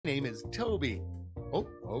name is Toby. Oh,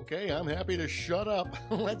 okay, I'm happy to shut up.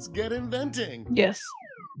 Let's get inventing. Yes.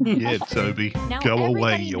 Yeah, Toby. Go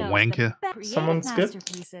away, you wanker. Someone's good.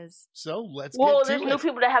 So let's Well, get there's to new it.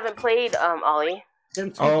 people that haven't played, Ollie.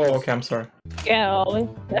 Oh, okay, I'm sorry. Yeah, Ollie.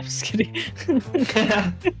 I'm just kidding.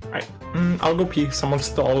 Alright, I'll go pee. Someone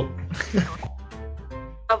stall.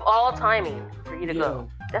 Of all timing for you to go.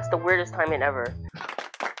 That's the weirdest timing ever.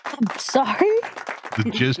 I'm sorry. The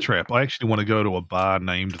Jizz Trap. I actually want to go to a bar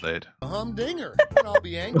named that. A humdinger. But I'll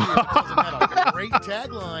be angry if it doesn't have a great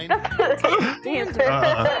tagline. That's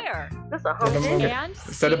a humdinger.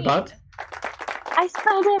 Is that a butt? I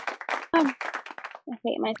spelled it. I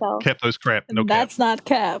hate myself. Cap those crap. No cap. That's not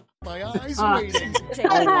Cap. My eyes waiting.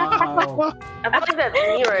 Oh, wow. I feel like that's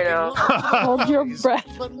me right now. Hold your breath.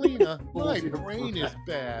 But Lena, my brain is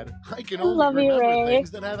bad. I can only Love you, remember Ray.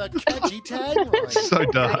 things that have a catchy tagline. So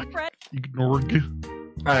dark. Ignorg.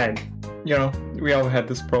 Alright, you know, we all had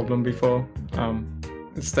this problem before.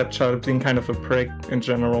 Stepchild being kind of a prick in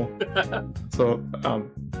general.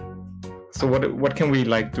 So what can we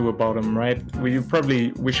like do about him, right? We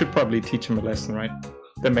should probably teach him a lesson, right?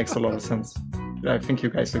 That makes a lot of sense. I think you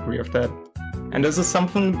guys agree with that. And this is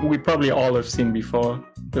something we probably all have seen before.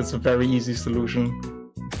 There's a very easy solution.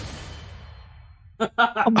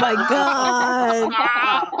 Oh my god.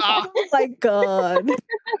 Oh my god.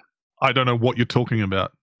 I don't know what you're talking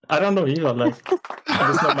about. I don't know either, like,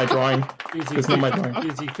 it's not my drawing. It's not my drawing.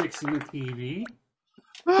 Is he fixing the TV?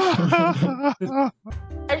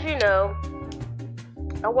 As you know,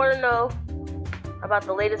 I want to know about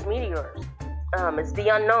the latest meteors. It's the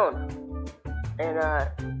unknown. And,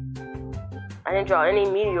 I didn't draw any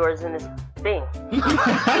meteors in this thing.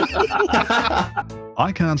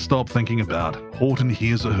 I can't stop thinking about Horton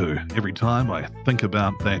Hears a Who. Every time I think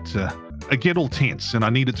about that, I get all tense and I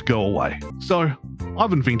need it to go away. So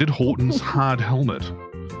I've invented Horton's hard helmet.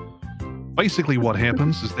 Basically what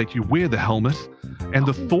happens is that you wear the helmet and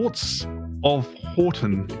the thoughts of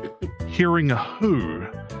Horton hearing a who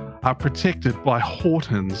are protected by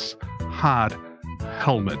Horton's hard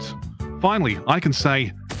helmet. Finally, I can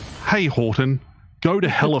say, hey Horton, go to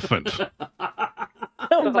Hellephant.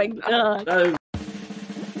 Oh my god.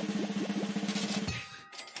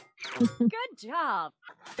 Good job.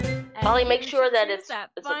 Ollie, make sure that it's that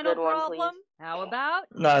a final good one, problem. please. How about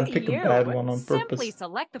Nah, pick a bad one on purpose. Simply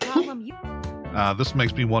select the problem you. This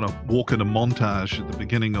makes me want to walk in a montage at the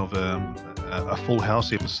beginning of a Full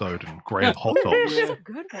House episode and grab hot dogs. That's a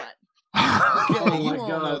good one. Okay, Oh you my all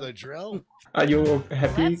God. know the drill. Are you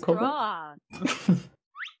happy, Let's Coco? draw.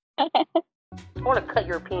 I want to cut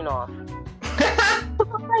your peen off.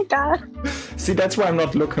 Oh my god. See, that's why I'm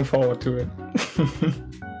not looking forward to it.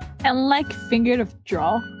 Pen-like finger to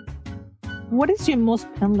draw. What is your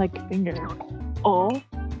most pen-like finger? Oh,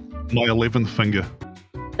 My 11th finger.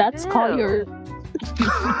 that's called Ew. your.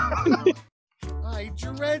 I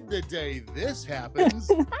dread the day this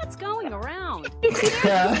happens. That's going around.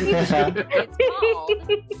 Yeah. It's called.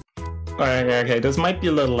 Alright, okay, this might be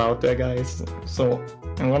a little out there, guys. So,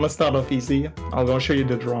 I'm gonna start off easy. I'll go show you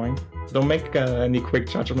the drawing. Don't make any quick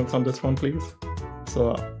judgments on this one, please.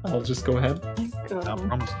 So, I'll just go ahead. Can't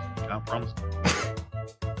promise. Can't promise.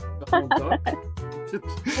 Oh, duck.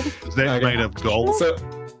 Is that Okay. made of gold? So,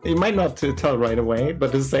 you might not tell right away,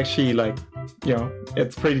 but this is actually like, you know,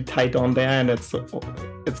 it's pretty tight on there and it's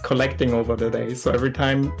collecting over the day. So every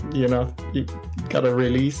time, you know, you gotta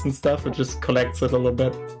release and stuff, it just collects it a little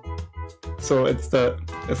bit. So it's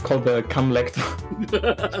called the cum lector.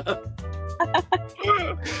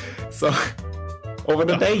 So over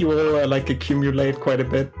the day you will like accumulate quite a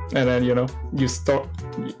bit, and then you know you store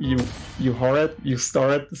you hoard it, you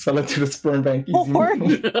store it, sell it to the sperm bank.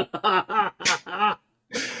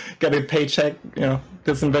 Get a paycheck. You know,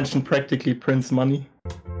 this invention practically prints money.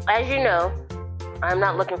 As you know, I'm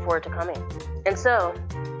not looking forward to coming. And so,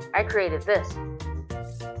 I created this.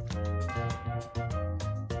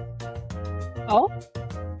 Oh.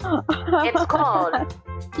 It's called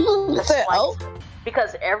the slice.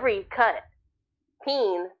 Because every cut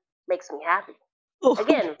peen makes me happy.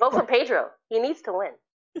 Again, vote for Pedro. He needs to win.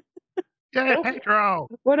 Yeah, Pedro!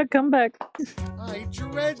 What a comeback. I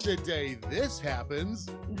dread the day this happens.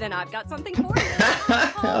 Then I've got something for you.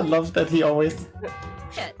 I love that he always.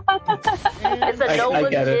 Shit. It's a I no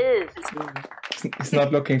get it. jizz. He's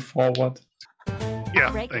not looking forward.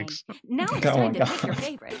 Yeah, Breaking. thanks. Now it's Oh time my to pick your God.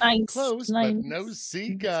 favorite. Nice. Close, nice. but no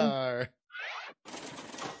cigar.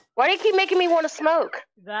 Why do you keep making me want to smoke?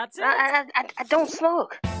 That's it. I don't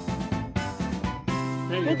smoke.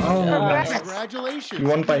 There you go. Oh, job. nice. Congratulations. You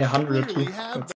won by You 100 clearly too. have